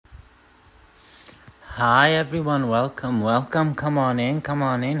Hi everyone, welcome. Come on in.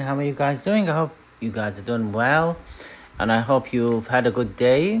 How are you guys doing? I hope you guys are doing well, and I hope you've had a good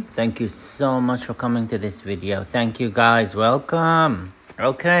day. Thank you so much for coming to this video. Thank you guys. Welcome.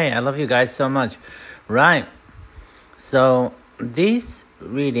 Okay, I love you guys so much. Right. So this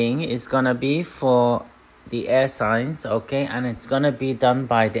reading is gonna be for the air signs, okay, and it's gonna be done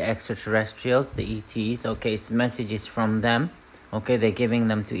by the extraterrestrials, the ETs, okay. It's messages from them, okay. They're giving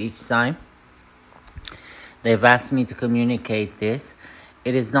them to each sign. They've asked me to communicate this.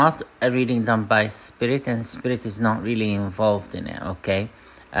 It is not a reading done by Spirit, and Spirit is not really involved in it, okay,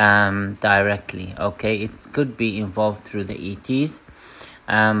 directly, okay. It could be involved through the ETs,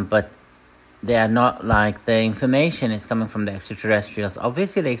 but they are not. Like, the information is coming from the extraterrestrials.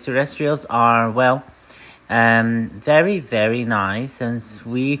 Obviously, the extraterrestrials are, well, very, very nice and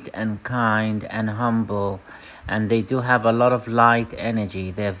sweet and kind and humble. And they do have a lot of light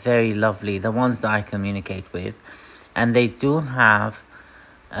energy. They're very lovely, the ones that I communicate with. And they do have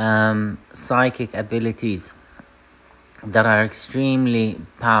psychic abilities that are extremely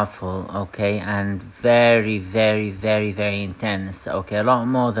powerful, okay, and very, very, very, very intense, okay, a lot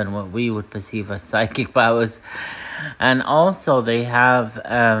more than what we would perceive as psychic powers. And also they have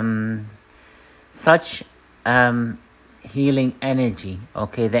such healing energy,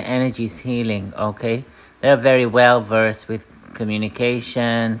 okay. The energy is healing, okay. They're very well versed with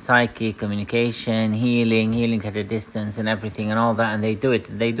communication, psychic communication, healing at a distance and everything and all that. And they do it.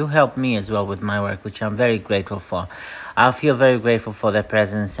 They do help me as well with my work, which I'm very grateful for. I feel very grateful for their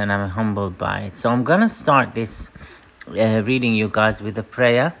presence, and I'm humbled by it. So I'm going to start this reading, you guys, with a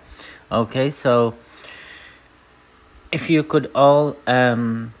prayer. Okay, so if you could all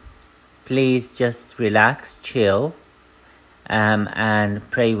please just relax, chill, and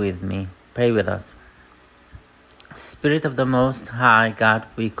pray with me. Pray with us. Spirit of the Most High God,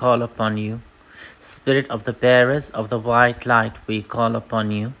 we call upon you. Spirit of the bearers of the white light, we call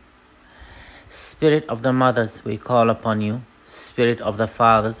upon you. Spirit of the mothers, we call upon you. Spirit of the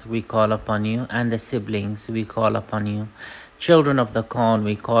fathers, we call upon you. And the siblings, we call upon you. Children of the corn,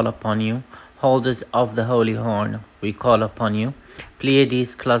 we call upon you. Holders of the holy horn, we call upon you.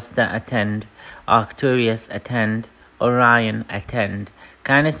 Pleiades cluster, attend. Arcturus, attend. Orion, attend.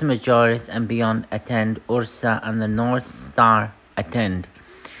 Canis Majoris and beyond, attend. Ursa and the North Star, attend.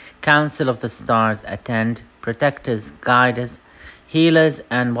 Council of the Stars, attend. Protectors, guiders, healers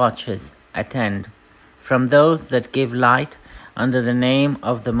and watchers, attend. From those that give light under the name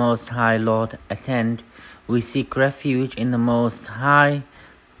of the Most High Lord, attend. We seek refuge in the Most High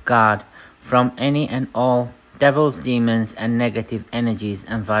God from any and all devils, demons and negative energies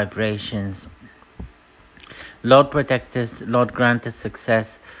and vibrations. Lord, protect us. Lord, grant us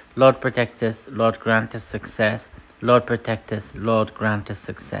success. Lord, protect us. Lord, grant us success. Lord, protect us. Lord, grant us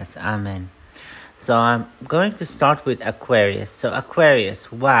success. Amen. So I'm going to start with Aquarius. So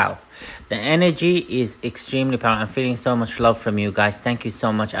Aquarius, wow. The energy is extremely powerful. I'm feeling so much love from you guys. Thank you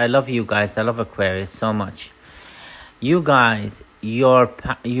so much. I love you guys. I love Aquarius so much. You guys, your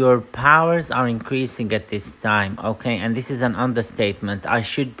powers are increasing at this time, okay? And this is an understatement. I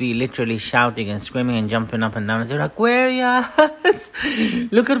should be literally shouting and screaming and jumping up and down and saying, Aquarius,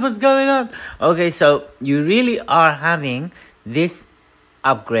 look at what's going on. Okay, so you really are having this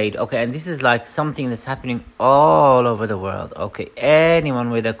upgrade, okay? And this is like something that's happening all over the world, okay? Anyone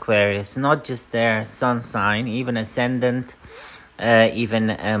with Aquarius, not just their sun sign, even ascendant,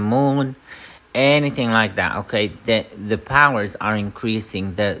 even a moon, anything like that, okay? The powers are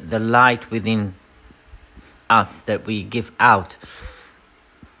increasing. The light within us that we give out,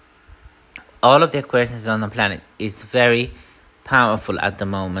 all of the Aquarius on the planet is very powerful at the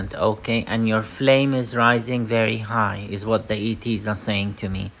moment, okay? And your flame is rising very high, is what the ETs are saying to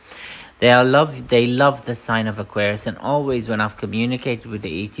me. They love the sign of Aquarius, and always when I've communicated with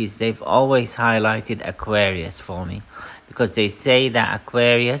the ETs, they've always highlighted Aquarius for me, because they say that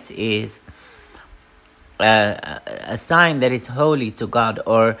Aquarius is a sign that is holy to God,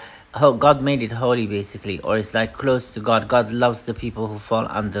 or God made it holy, basically, or it's like close to God. God loves the people who fall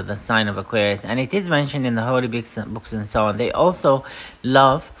under the sign of Aquarius, and it is mentioned in the holy books and so on. They also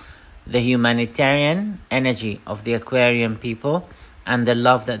love the humanitarian energy of the Aquarian people, and the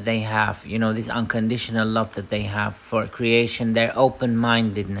love that they have, you know, this unconditional love that they have for creation, their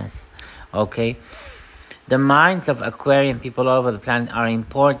open-mindedness, okay? The minds of Aquarian people all over the planet are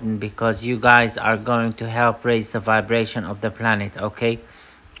important, because you guys are going to help raise the vibration of the planet, okay?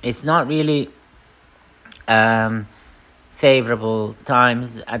 It's not really favorable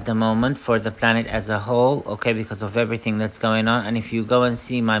times at the moment for the planet as a whole, okay, because of everything that's going on. And if you go and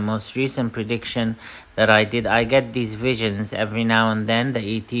see my most recent prediction that I did, I get these visions every now and then.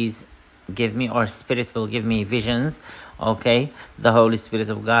 The ETs give me, or Spirit will give me visions, okay? The Holy Spirit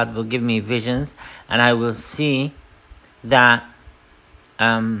of God will give me visions, and I will see that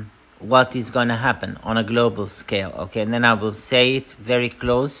what is going to happen on a global scale, okay? And then I will say it very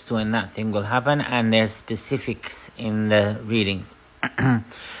close to when that thing will happen, and there's specifics in the readings.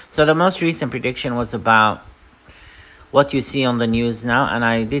 So the most recent prediction was about what you see on the news now, and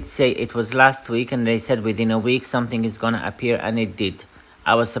I did say it was last week, and they said within a week something is going to appear, and it did.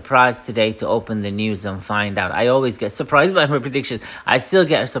 I was surprised today to open the news and find out. I always get surprised by my predictions. I still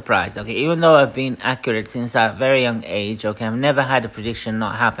get surprised, okay? Even though I've been accurate since a very young age, okay? I've never had a prediction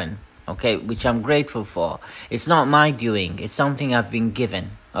not happen, okay? Which I'm grateful for. It's not my doing. It's something I've been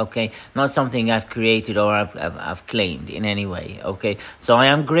given, okay? Not something I've created or I've claimed in any way, okay? So I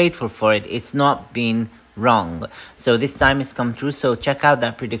am grateful for it. It's not been wrong. So this time it's come true. So check out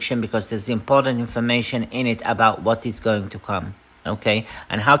that prediction, because there's important information in it about what is going to come, okay,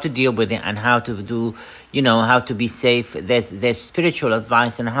 and how to deal with it, and how to do, you know, how to be safe. There's spiritual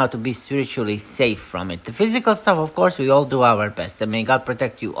advice on how to be spiritually safe from it. The physical stuff, of course, we all do our best, and may God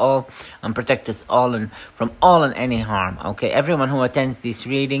protect you all and protect us all and from all and any harm, okay? Everyone who attends these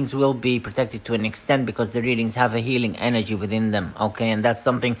readings will be protected to an extent, because the readings have a healing energy within them, okay? And that's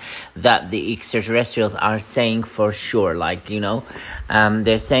something that the extraterrestrials are saying for sure. Like, you know,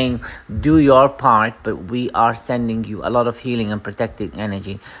 they're saying do your part, but we are sending you a lot of healing and protecting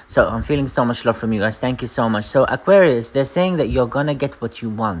energy. So I'm feeling so much love from you guys. Thank you so much. So Aquarius, they're saying that you're gonna get what you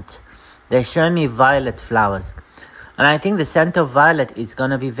want. They're showing me violet flowers, and I think the scent of violet is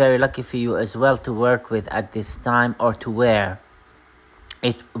gonna be very lucky for you as well to work with at this time, or to wear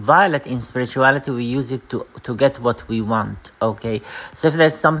it. Violet in spirituality, we use it to get what we want, okay? So if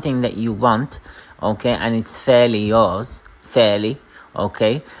there's something that you want, okay, and it's fairly yours,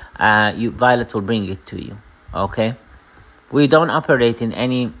 okay, violet will bring it to you, okay? We don't operate in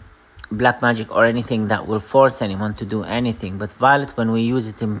any black magic or anything that will force anyone to do anything. But violet, when we use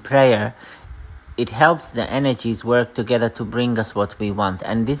it in prayer, it helps the energies work together to bring us what we want.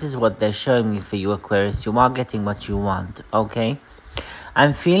 And this is what they're showing me for you, Aquarius. You are getting what you want, okay?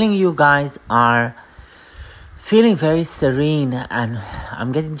 I'm feeling you guys are feeling very serene, and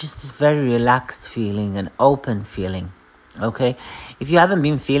I'm getting just this very relaxed feeling, an open feeling, okay? If you haven't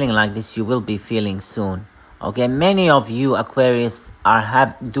been feeling like this, you will be feeling soon. Okay, many of you Aquarius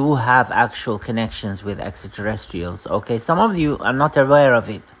do have actual connections with extraterrestrials. Okay, some of you are not aware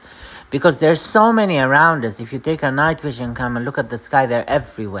of it, because there's so many around us. If you take a night vision cam and look at the sky, they're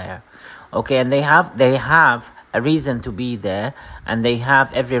everywhere. Okay, and they have a reason to be there, and they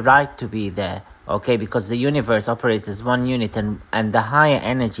have every right to be there. Okay, because the universe operates as one unit, and the higher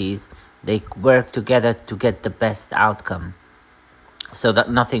energies, they work together to get the best outcome, so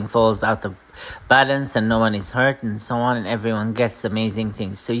that nothing falls out of balance and no one is hurt and so on, and everyone gets amazing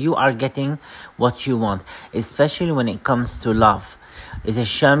things. So you are getting what you want, especially when it comes to love. It has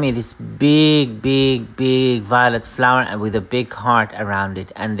shown me this big violet flower, and with a big heart around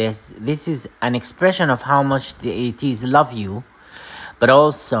it, and this is an expression of how much the ETs love you, but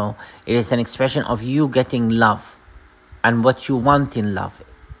also it is an expression of you getting love and what you want in love.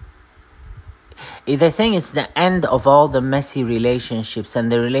 They're saying it's the end of all the messy relationships,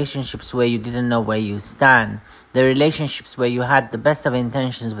 and the relationships where you didn't know where you stand, the relationships where you had the best of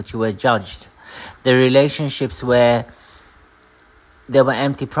intentions but you were judged, the relationships where there were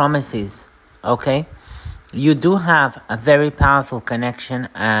empty promises, okay? You do have a very powerful connection,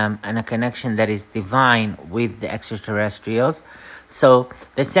 and a connection that is divine with the extraterrestrials. So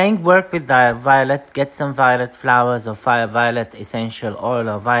they're saying work with the violet, get some violet flowers or violet essential oil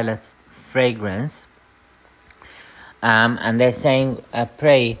or violet fragrance, and they're saying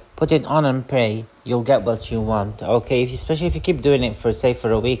pray, put it on and pray, you'll get what you want, okay? Especially if you keep doing it for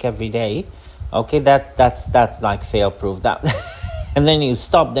a week every day, okay, that's like fail proof, that and then you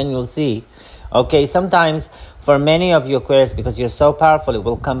stop, then you'll see, okay? Sometimes for many of you Aquarius, because you're so powerful, it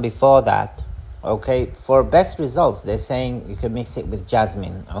will come before that, okay? For best results, they're saying you can mix it with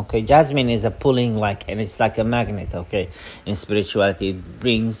jasmine, okay? Jasmine is a pulling, like, and it's like a magnet, okay? In spirituality, it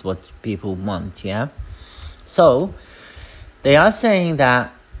brings what people want, yeah? So they are saying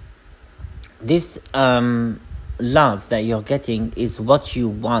that this love that you're getting is what you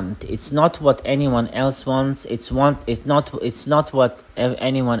want. It's not what anyone else wants. It's not what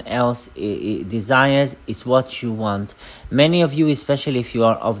anyone else desires. It's what you want. Many of you, especially if you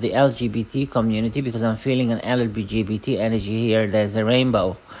are of the LGBT community, because I'm feeling an LGBT energy here, there's a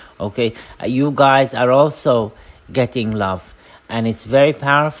rainbow, okay? You guys are also getting love, and it's very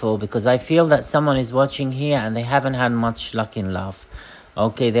powerful, because I feel that someone is watching here and they haven't had much luck in love.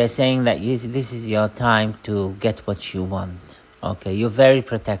 Okay, they're saying that this is your time to get what you want. Okay, you're very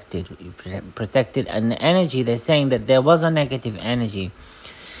protected. Protected, and the energy, they're saying that there was a negative energy.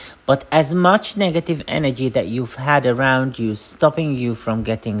 But as much negative energy that you've had around you, stopping you from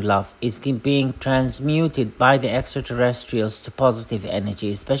getting love, is being transmuted by the extraterrestrials to positive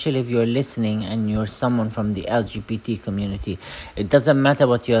energy, especially if you're listening and you're someone from the LGBT community. It doesn't matter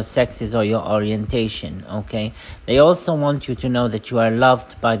what your sex is or your orientation, okay? They also want you to know that you are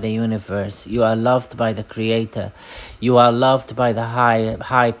loved by the universe. You are loved by the Creator. You are loved by the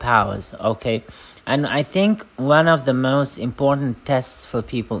high powers, okay? And I think one of the most important tests for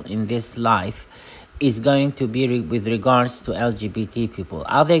people in this life is going to be with regards to LGBT people.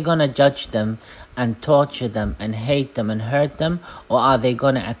 Are they going to judge them and torture them and hate them and hurt them, or are they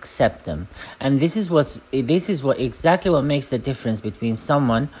going to accept them? And this is what exactly what makes the difference between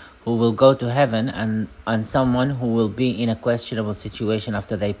someone who will go to heaven and someone who will be in a questionable situation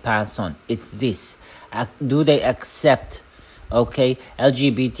after they pass on. It's this: do they accept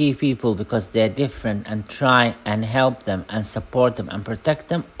LGBT people because they're different and try and help them and support them and protect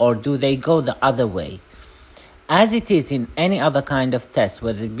them, or do they go the other way? As it is in any other kind of test,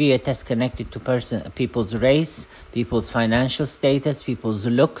 whether it be a test connected to people's race, people's financial status, people's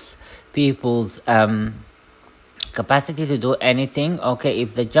looks, people's capacity to do anything,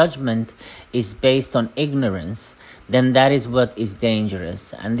 if the judgment is based on ignorance, then that is what is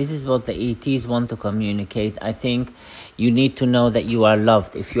dangerous. And this is what the ETs want to communicate. I think you need to know that you are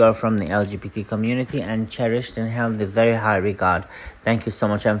loved if you are from the LGBT community, and cherished and held in very high regard. Thank you so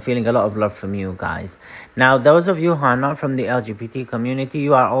much. I'm feeling a lot of love from you guys. Now, those of you who are not from the LGBT community,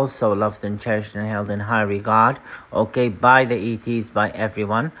 you are also loved and cherished and held in high regard, by the ETs, by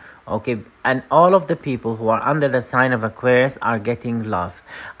everyone. And all of the people who are under the sign of Aquarius are getting love.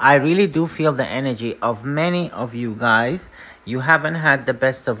 I really do feel the energy of many of you guys. You haven't had the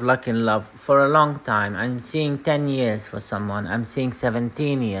best of luck in love for a long time. I'm seeing 10 years for someone. I'm seeing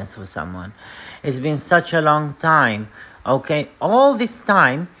 17 years for someone. It's been such a long time. All this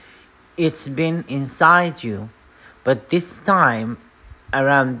time, it's been inside you. But this time,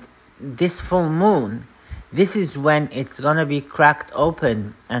 around this full moon, this is when it's going to be cracked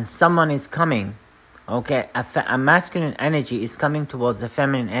open and someone is coming. A masculine energy is coming towards a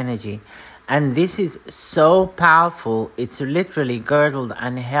feminine energy. And this is so powerful. It's literally girdled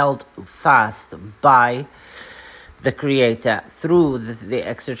and held fast by the Creator through the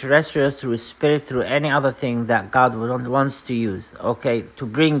extraterrestrials, through spirit, through any other thing that God wants to use, to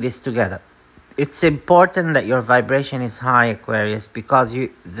bring this together. It's important that your vibration is high, Aquarius, because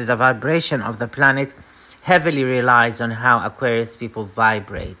the vibration of the planet heavily relies on how Aquarius people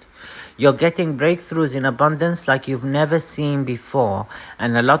vibrate. You're getting breakthroughs in abundance like you've never seen before.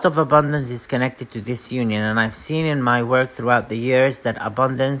 And a lot of abundance is connected to this union. And I've seen in my work throughout the years that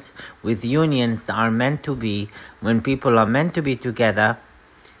abundance with unions that are meant to be, when people are meant to be together,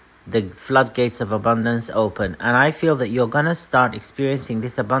 the floodgates of abundance open. And I feel that you're going to start experiencing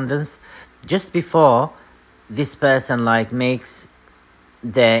this abundance just before this person makes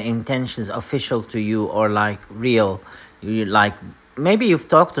their intentions official to you, or real. Maybe you've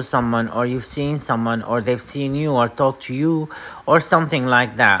talked to someone, or you've seen someone, or they've seen you or talked to you, or something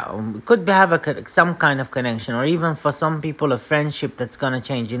like that. Could have some kind of connection, or even for some people a friendship that's going to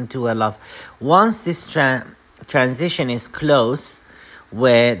change into a love. Once this transition is close,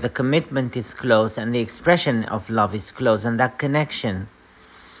 where the commitment is close and the expression of love is close, and that connection,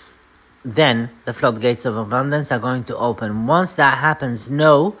 then the floodgates of abundance are going to open. Once that happens,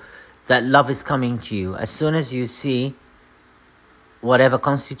 know that love is coming to you. As soon as you see whatever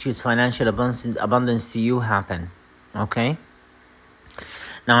constitutes financial abundance to you happen. Now,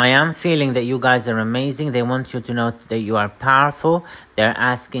 I am feeling that you guys are amazing. They want you to know that you are powerful. They're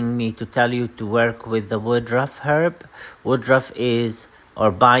asking me to tell you to work with the woodruff herb. Woodruff is,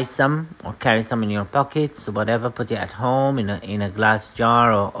 or buy some, or carry some in your pockets, whatever. Put it at home in a glass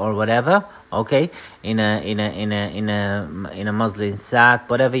jar, or whatever. In a muslin sack,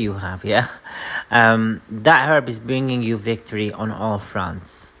 whatever you have. That herb is bringing you victory on all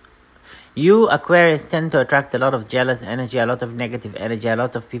fronts. You Aquarius tend to attract a lot of jealous energy, a lot of negative energy, a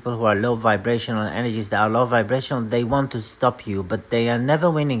lot of people who are low vibrational energies that are low vibrational. They want to stop you, but they are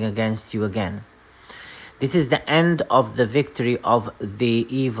never winning against you again. This is the end of the victory of the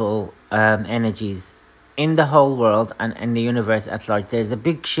evil energies in the whole world and in the universe at large. There's a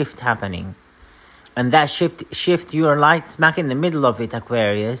big shift happening. And that shift, you are right smack in the middle of it,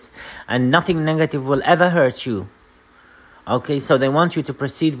 Aquarius. And nothing negative will ever hurt you. So they want you to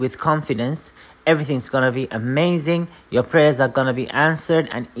proceed with confidence. Everything's going to be amazing. Your prayers are going to be answered.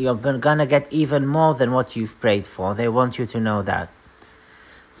 And you're going to get even more than what you've prayed for. They want you to know that.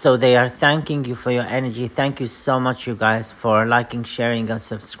 So they are thanking you for your energy. Thank you so much, you guys, for liking, sharing, and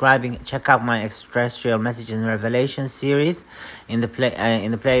subscribing. Check out my Extraterrestrial Messages and Revelation series in the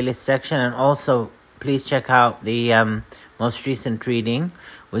playlist section, and also please check out the most recent reading,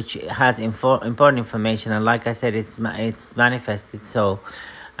 which has important information. And like I said, it's manifested. So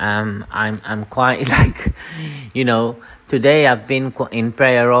I'm quite like, you know, today I've been in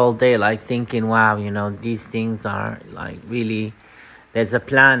prayer all day, like thinking, wow, you know, these things are like really. There's a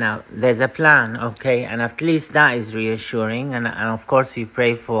plan out. There's a plan, okay? And at least that is reassuring. And of course, we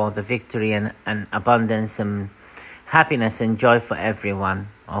pray for the victory and abundance and happiness and joy for everyone,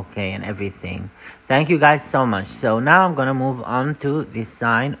 okay, and everything. Thank you guys so much. So now I'm going to move on to the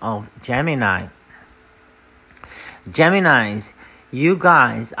sign of Gemini. Geminis, you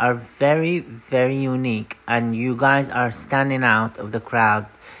guys are very, very unique. And you guys are standing out of the crowd.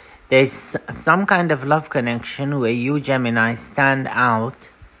 There's some kind of love connection where you Gemini stand out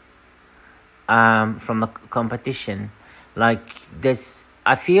from the competition. Like this,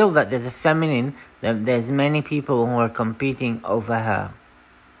 I feel that there's a feminine, there's many people who are competing over her.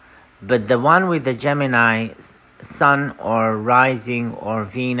 But the one with the Gemini sun or rising or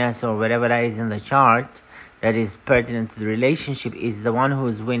Venus or whatever that is in the chart that is pertinent to the relationship is the one who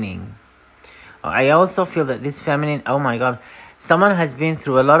is winning. I also feel that this feminine, oh my God, someone has been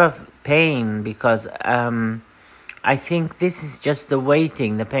through a lot of pain because I think this is just the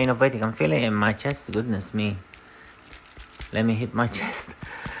waiting, the pain of waiting. I'm feeling it in my chest. Goodness me. Let me hit my chest.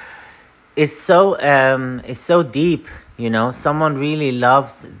 It's so deep, you know. Someone really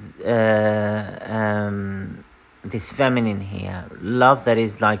loves this feminine here. Love that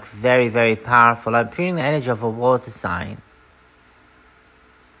is like very, very powerful. I'm feeling the energy of a water sign.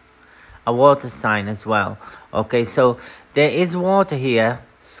 A water sign as well. Okay, so there is water here.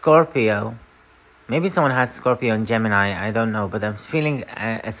 Scorpio. Maybe someone has Scorpio and Gemini. I don't know. But I'm feeling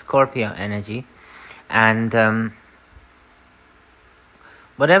a Scorpio energy. And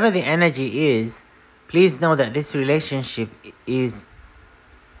whatever the energy is, please know that this relationship is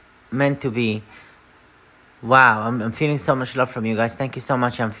meant to be. Wow, I'm feeling so much love from you guys. Thank you so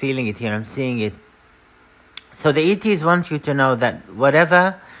much. I'm feeling it here. I'm seeing it. So the ETs want you to know that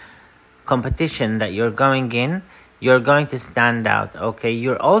whatever competition that you're going in, you're going to stand out, okay?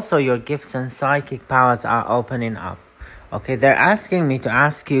 Your gifts and psychic powers are opening up, okay? They're asking me to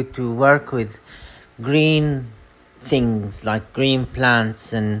ask you to work with green things, like green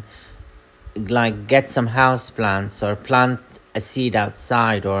plants, and like get some house plants or plant a seed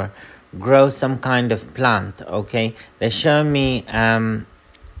outside or grow some kind of plant, okay? They're showing me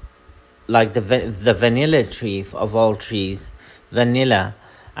like the vanilla tree of all trees, vanilla.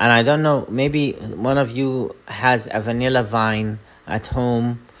 And I don't know, maybe one of you has a vanilla vine at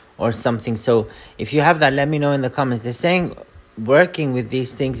home or something. So if you have that, let me know in the comments. They're saying working with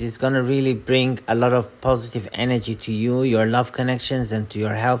these things is going to really bring a lot of positive energy to you, your love connections, and to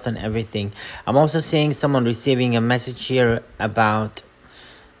your health and everything. I'm also seeing someone receiving a message here about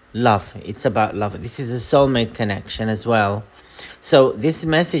love. It's about love. This is a soulmate connection as well. So this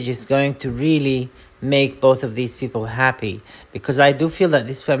message is going to really make both of these people happy, because I do feel that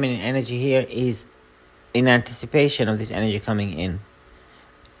this feminine energy here is in anticipation of this energy coming in.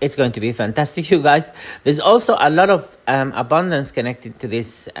 It's going to be fantastic, you guys. There's also a lot of abundance connected to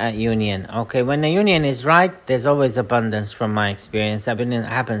this union, okay? When the union is right, there's always abundance from my experience. I mean, it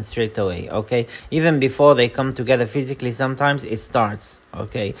happens straight away, okay? Even before they come together physically, sometimes it starts,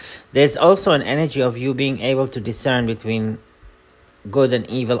 okay? There's also an energy of you being able to discern between good and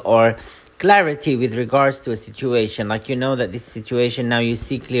evil, or clarity with regards to a situation. Like, you know that this situation, now you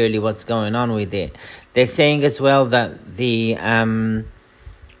see clearly what's going on with it. They're saying as well that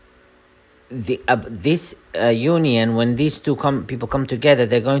this union, when these two people come together,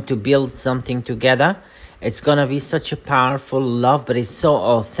 they're going to build something together. It's going to be such a powerful love, but it's so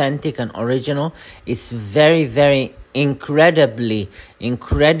authentic and original. It's very, very incredibly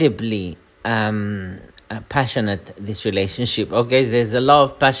passionate, this relationship, okay? There's a lot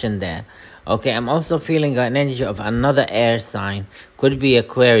of passion there, okay? I'm also feeling an energy of another air sign. Could be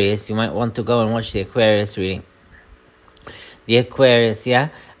Aquarius. You might want to go and watch the Aquarius reading. The Aquarius, yeah?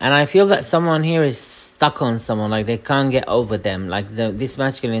 And I feel that someone here is stuck on someone, like they can't get over them. Like this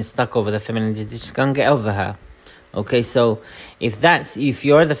masculine is stuck over the feminine, they just can't get over her. Okay, so if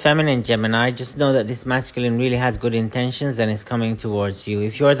you're the feminine Gemini, just know that this masculine really has good intentions and is coming towards you.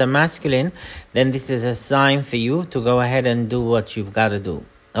 If you're the masculine, then this is a sign for you to go ahead and do what you've got to do.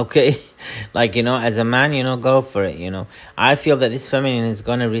 Okay, like, you know, as a man, you know, go for it, you know. I feel that this feminine is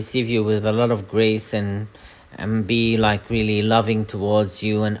going to receive you with a lot of grace and and be like really loving towards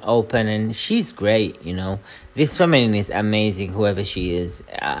you and open. And she's great, you know. This feminine is amazing, whoever she is.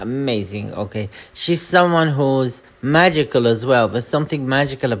 Amazing, okay. She's someone who's magical as well. There's something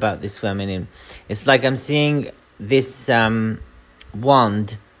magical about this feminine. It's like I'm seeing this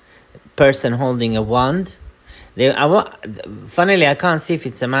wand, person holding a wand. Funnily, I can't see if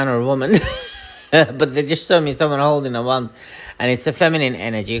it's a man or a woman. But they just showed me someone holding a wand, and it's a feminine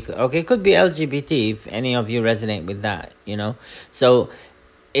energy. Okay, it could be LGBT if any of you resonate with that, you know. So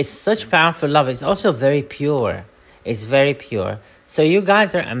it's such powerful love. It's also very pure. It's very pure. So you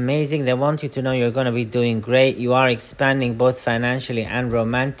guys are amazing. They want you to know you're going to be doing great. You are expanding both financially and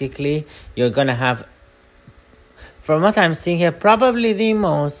romantically. You're going to have, from what I'm seeing here, probably the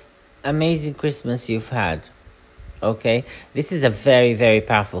most amazing Christmas you've had. Okay, this is a very, very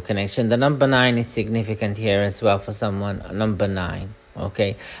powerful connection. The number 9 is significant here as well for someone. Number 9.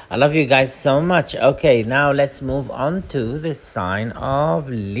 Okay, I love you guys so much. Okay, now let's move on to the sign of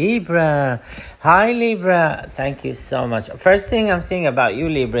Libra. Hi, Libra. Thank you so much. First thing I'm seeing about you,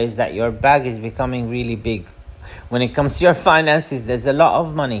 Libra, is that your bag is becoming really big. When it comes to your finances, there's a lot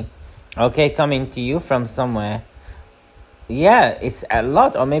of money, okay, coming to you from somewhere. Yeah, it's a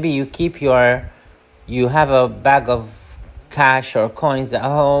lot. Or maybe you have a bag of cash or coins at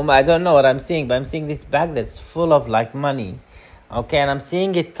home. I don't know what I'm seeing, but I'm seeing this bag that's full of like money. Okay, and I'm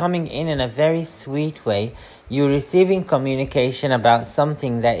seeing it coming in a very sweet way. You're receiving communication about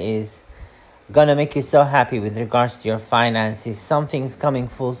something that is gonna make you so happy with regards to your finances. Something's coming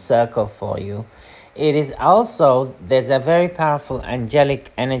full circle for you. It is also, there's a very powerful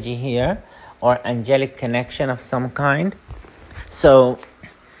angelic energy here, or angelic connection of some kind. So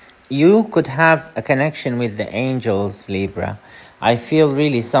you could have a connection with the angels, Libra. I feel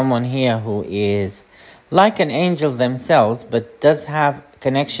really someone here who is like an angel themselves, but does have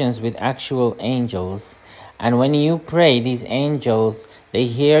connections with actual angels. And when you pray, these angels, they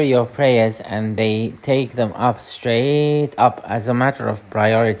hear your prayers and they take them up, straight up, as a matter of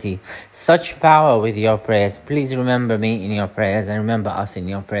priority. Such power with your prayers. Please remember me in your prayers, and remember us in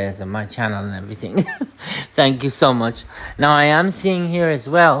your prayers, and my channel and everything. Thank you so much. Now I am seeing here as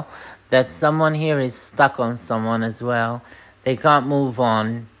well that someone here is stuck on someone as well. They can't move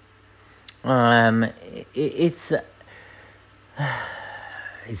on. It's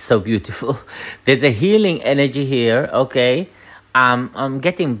so beautiful. There's a healing energy here, okay? I'm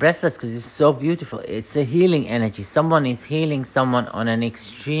getting breathless because it's so beautiful. It's a healing energy. Someone is healing someone on an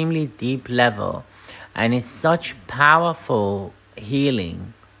extremely deep level. And it's such powerful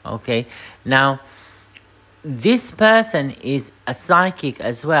healing, okay? Now, this person is a psychic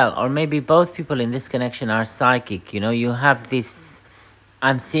as well, or maybe both people in this connection are psychic. You know, you have this,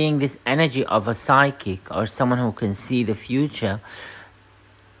 I'm seeing this energy of a psychic or someone who can see the future.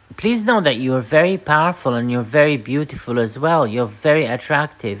 Please know that you're very powerful and you're very beautiful as well. You're very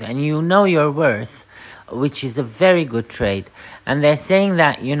attractive and you know your worth, which is a very good trait. And they're saying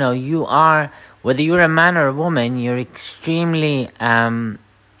that, you know, you are, whether you're a man or a woman, you're extremely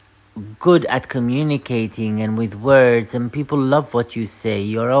good at communicating and with words, and people love what you say.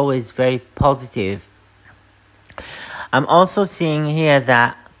 You're always very positive. I'm also seeing here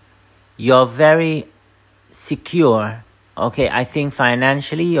that you're very secure. Okay, I think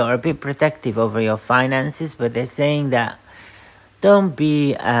financially you're a bit protective over your finances, but they're saying that don't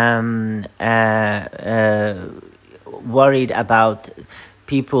be worried about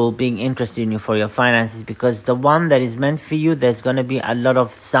people being interested in you for your finances, because the one that is meant for you, there's going to be a lot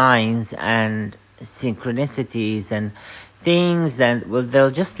of signs and synchronicities and things that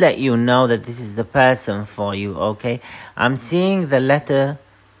they'll just let you know that this is the person for you, okay? I'm seeing the letter.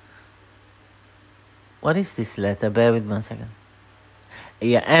 What is this letter? Bear with me 1 second.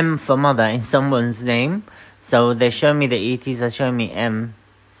 Yeah, M for mother in someone's name. So they show me the ETs are showing me M.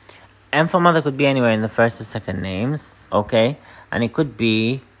 M for mother could be anywhere in the first or second names, okay? And it could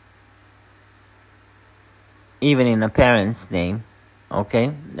be even in a parent's name,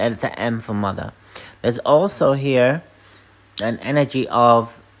 okay? That's the M for mother. There's also here an energy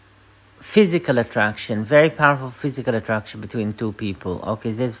of physical attraction, very powerful physical attraction between two people,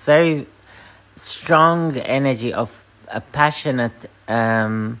 okay? There's very strong energy of a passionate,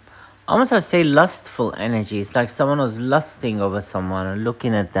 almost I would say lustful energy. It's like someone was lusting over someone or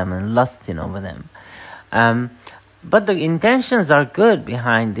looking at them and lusting over them. But the intentions are good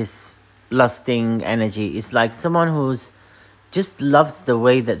behind this lusting energy. It's like someone who's just loves the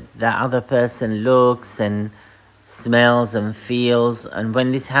way that the other person looks and smells and feels. And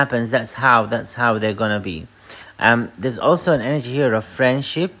when this happens, that's how they're going to be. There's also an energy here of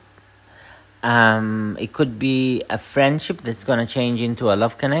friendship. It could be a friendship that's going to change into a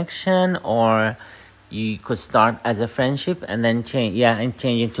love connection, or you could start as a friendship and then change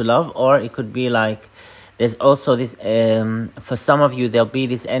into love, or it could be like there's also this for some of you there'll be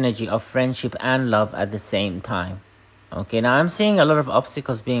this energy of friendship and love at the same time. Okay, now I'm seeing a lot of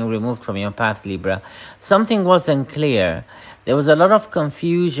obstacles being removed from your path, Libra. Something wasn't clear. There was a lot of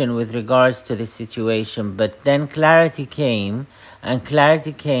confusion with regards to this situation, but then clarity came, and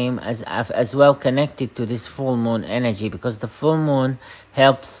clarity came as well connected to this full moon energy, because the full moon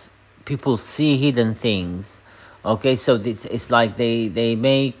helps people see hidden things. Okay, so it's like they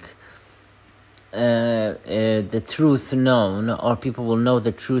make the truth known, or people will know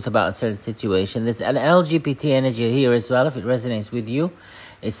the truth about a certain situation. There's an LGBT energy here as well. If it resonates with you,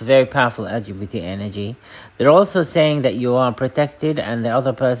 it's a very powerful LGBT energy. They're also saying that you are protected and the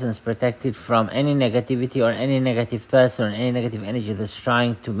other person is protected from any negativity or any negative person or any negative energy that's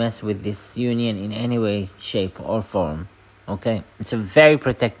trying to mess with this union in any way, shape or form. Okay, it's a very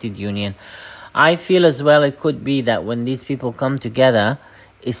protected union. I feel as well it could be that when these people come together,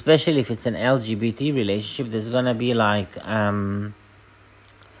 especially if it's an LGBT relationship, there's gonna be like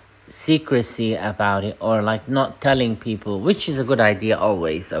secrecy about it, or like not telling people, which is a good idea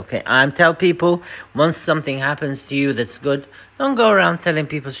always. Okay, tell people once something happens to you that's good, don't go around telling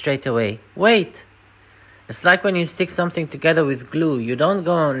people straight away. Wait. It's like when you stick something together with glue. You don't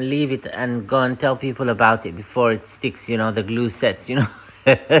go and leave it and go and tell people about it before it sticks, the glue sets,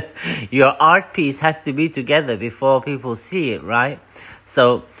 Your art piece has to be together before people see it, right?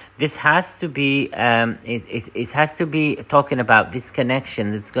 So this has to be, it has to be talking about this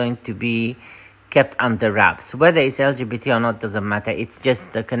connection that's going to be kept under wraps. Whether it's LGBT or not doesn't matter. It's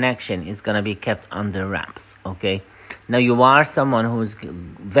just the connection is going to be kept under wraps, okay? Now, you are someone who's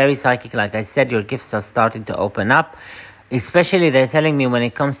very psychic. Like I said, your gifts are starting to open up. Especially, they're telling me when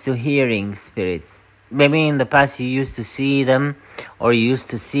it comes to hearing spirits. Maybe in the past you used to see them, or you used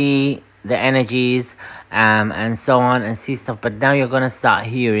to see the energies and so on, and see stuff. But now you're going to start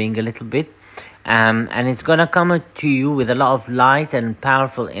hearing a little bit. And it's going to come to you with a lot of light and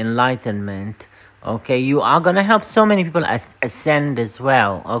powerful enlightenment. Okay, you are going to help so many people ascend as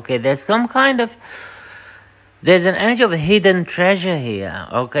well. Okay, there's some kind of... There's an energy of a hidden treasure here,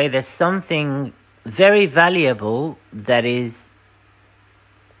 okay? There's something very valuable that is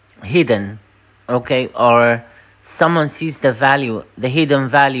hidden, okay? Or someone sees the value, the hidden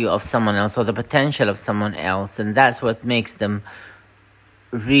value of someone else, or the potential of someone else, and that's what makes them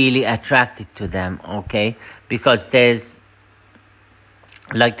really attracted to them, okay? Because there's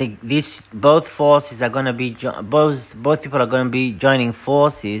like these both forces are going to be both people are going to be joining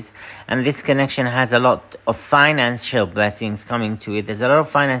forces, and this connection has a lot of financial blessings coming to it. There's a lot of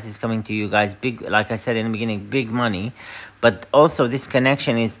finances coming to you guys, big, like I said in the beginning, big money. But also this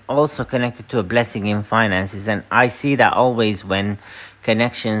connection is also connected to a blessing in finances, and I see that always when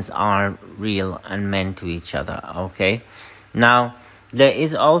connections are real and meant to each other, okay? Now there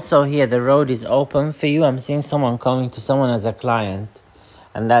is also here, the road is open for you. I'm seeing someone coming to someone as a client,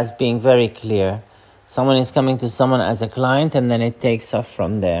 and that's being very clear. Someone is coming to someone as a client, and then it takes off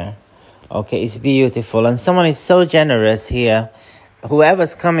from there. Okay, it's beautiful. And someone is so generous here.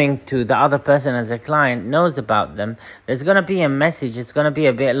 Whoever's coming to the other person as a client knows about them. There's going to be a message. It's going to be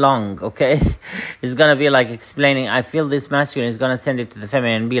a bit long, okay? It's going to be like explaining. I feel this masculine is going to send it to the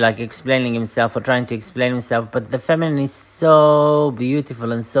feminine and be like explaining himself or trying to explain himself. But the feminine is so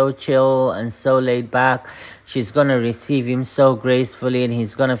beautiful and so chill and so laid back. She's going to receive him so gracefully, and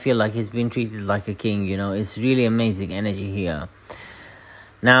he's going to feel like he's been treated like a king, It's really amazing energy here.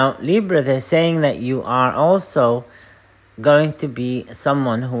 Now, Libra, they're saying that you are also going to be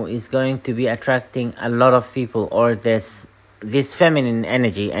someone who is going to be attracting a lot of people, or this feminine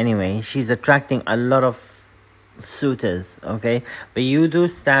energy anyway. She's attracting a lot of suitors, okay? But you do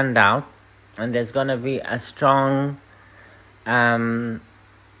stand out, and there's going to be a strong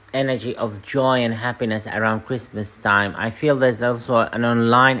energy of joy and happiness around Christmas time. I feel there's also an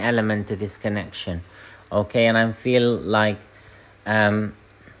online element to this connection, okay? And I feel like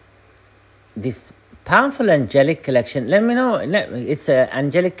this powerful angelic collection, let me know, it's an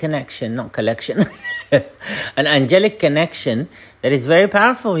angelic connection, not collection. An angelic connection that is very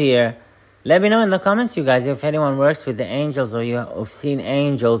powerful here. Let me know in the comments, you guys, if anyone works with the angels, or you have seen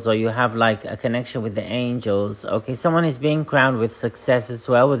angels, or you have like a connection with the angels. Okay, someone is being crowned with success as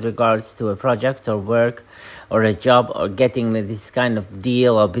well with regards to a project or work or a job, or getting this kind of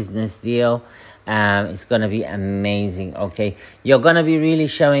deal or business deal. It's going to be amazing, okay? You're going to be really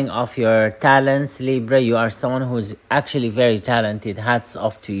showing off your talents, Libra. You are someone who's actually very talented. Hats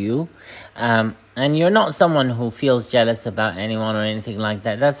off to you. And And you're not someone who feels jealous about anyone or anything like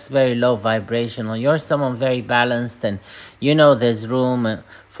that. That's very low vibrational. You're someone very balanced, and you know there's room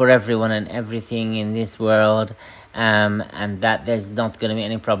for everyone and everything in this world, and that there's not going to be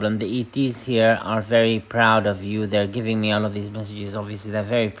any problem. The ETs here are very proud of you. They're giving me all of these messages. Obviously, they're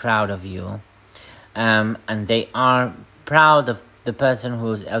very proud of you. And they are proud of the person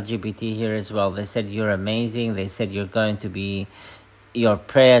who's LGBT here as well. They said you're amazing. They said you're going to be... your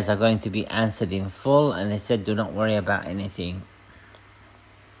prayers are going to be answered in full, and they said do not worry about anything.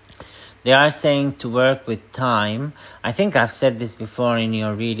 They are saying to work with time. I think I've said this before in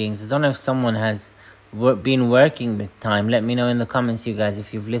your readings. I don't know if someone has been working with time. Let me know in the comments, you guys, if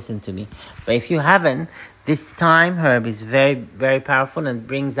you've listened to me. But if you haven't, this thyme herb is very, very powerful and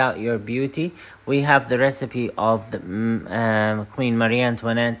brings out your beauty. We have the recipe of the Queen Marie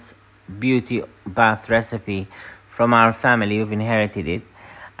Antoinette's beauty bath recipe from our family. We've inherited it,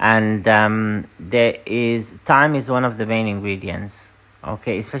 and thyme is one of the main ingredients,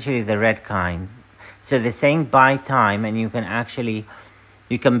 okay, especially the red kind. So they're saying buy thyme, and you can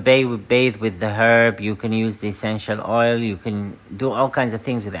bathe with the herb. You can use the essential oil. You can do all kinds of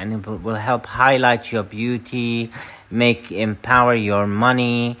things with it, and it will help highlight your beauty, empower your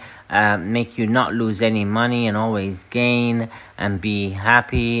money, make you not lose any money and always gain, and be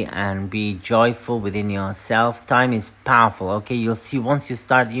happy and be joyful within yourself. Time is powerful, okay? You'll see once you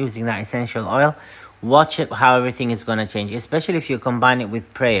start using that essential oil, watch it, how everything is going to change, especially if you combine it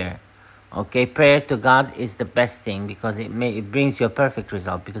with prayer, okay? Prayer to God is the best thing, because it brings you a perfect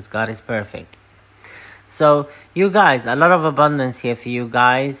result, because God is perfect. So you guys, a lot of abundance here for you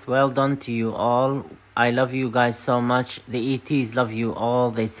guys. Well done to you all. I love you guys so much. The ETs love you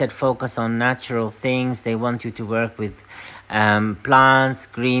all. They said focus on natural things. They want you to work with plants,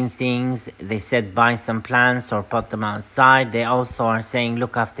 green things. They said buy some plants or put them outside. They also are saying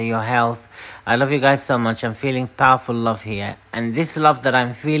look after your health. I love you guys so much. I'm feeling powerful love here. And this love that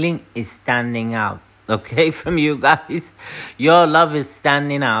I'm feeling is standing out, okay, from you guys. Your love is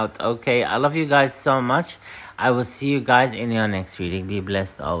standing out, okay? I love you guys so much. I will see you guys in your next reading. Be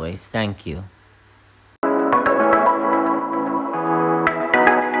blessed always. Thank you.